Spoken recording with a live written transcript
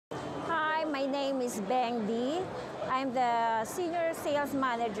name is Beng Dy. I'm the Senior Sales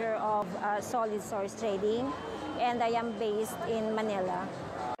Manager of Solid Source Trading, and I am based in Manila.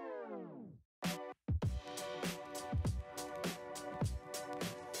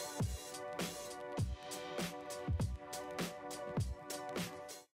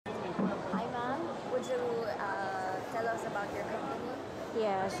 Hi ma'am, would you tell us about your company?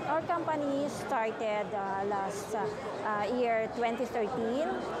 Yes, our company started last year 2013,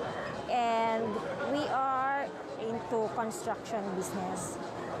 and we are into construction business,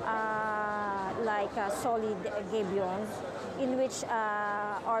 like solid Gabion, in which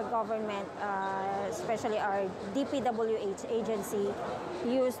our government, especially our DPWH agency,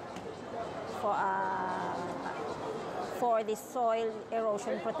 used for the soil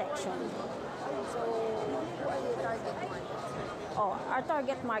erosion protection. So, who are your target markets? Oh, our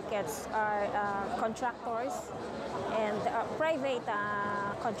target markets are contractors and private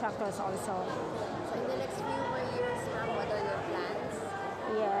contractors also. So, in the next few years, ma'am, what are your plans?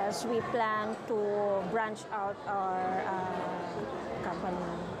 Yes, we plan to branch out our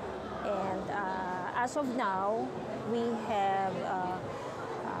company. And as of now, we have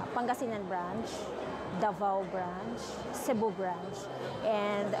Pangasinan branch, Davao branch, Cebu branch,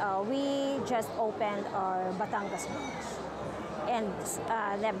 and we just opened our Batangas branch. And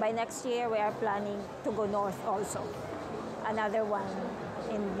by next year, we are planning to go north also, another one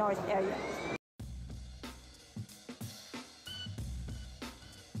in north area.